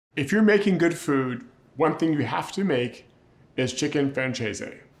If you're making good food, one thing you have to make is chicken francese.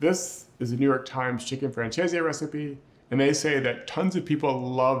 This is the New York Times chicken francese recipe, and they say that tons of people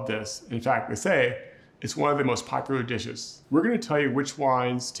love this. In fact, they say it's one of the most popular dishes. We're going to tell you which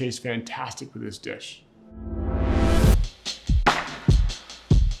wines taste fantastic with this dish.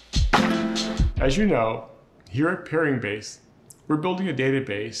 As you know, here at Pairings, we're building a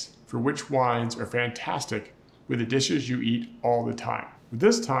database for which wines are fantastic with the dishes you eat all the time.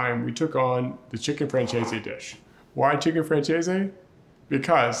 This time, we took on the chicken francese dish. Why chicken francese?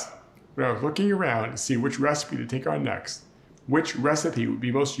 Because when I was looking around to see which recipe to take on next, which recipe would be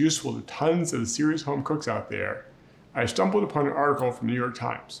most useful to tons of the serious home cooks out there, I stumbled upon an article from the New York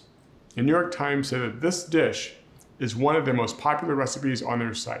Times. The New York Times said that this dish is one of their most popular recipes on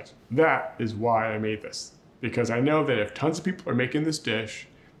their site. That is why I made this, because I know that if tons of people are making this dish,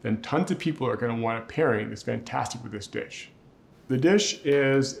 then tons of people are going to want a pairing that's fantastic with this dish. The dish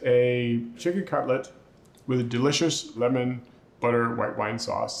is a chicken cutlet with a delicious lemon butter white wine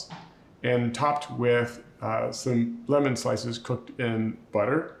sauce and topped with some lemon slices cooked in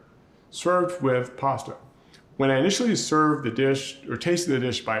butter, served with pasta. When I initially served the dish or tasted the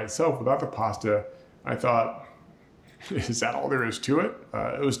dish by itself without the pasta, I thought, is that all there is to it?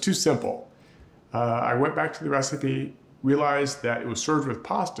 It was too simple. I went back to the recipe, realized that it was served with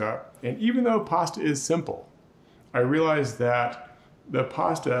pasta, and even though pasta is simple, I realized that the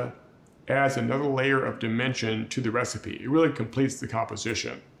pasta adds another layer of dimension to the recipe. It really completes the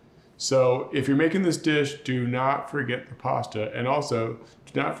composition. So if you're making this dish, do not forget the pasta, and also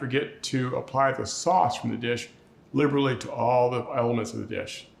do not forget to apply the sauce from the dish liberally to all the elements of the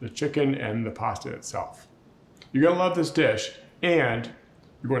dish, the chicken and the pasta itself. You're gonna love this dish, and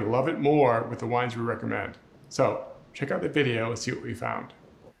you're going to love it more with the wines we recommend. So check out the video and see what we found.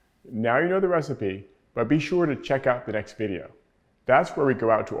 Now you know the recipe, but be sure to check out the next video. That's where we go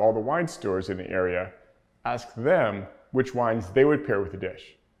out to all the wine stores in the area, ask them which wines they would pair with the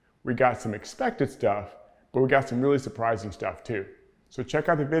dish. We got some expected stuff, but we got some really surprising stuff too. So check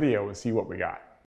out the video and see what we got.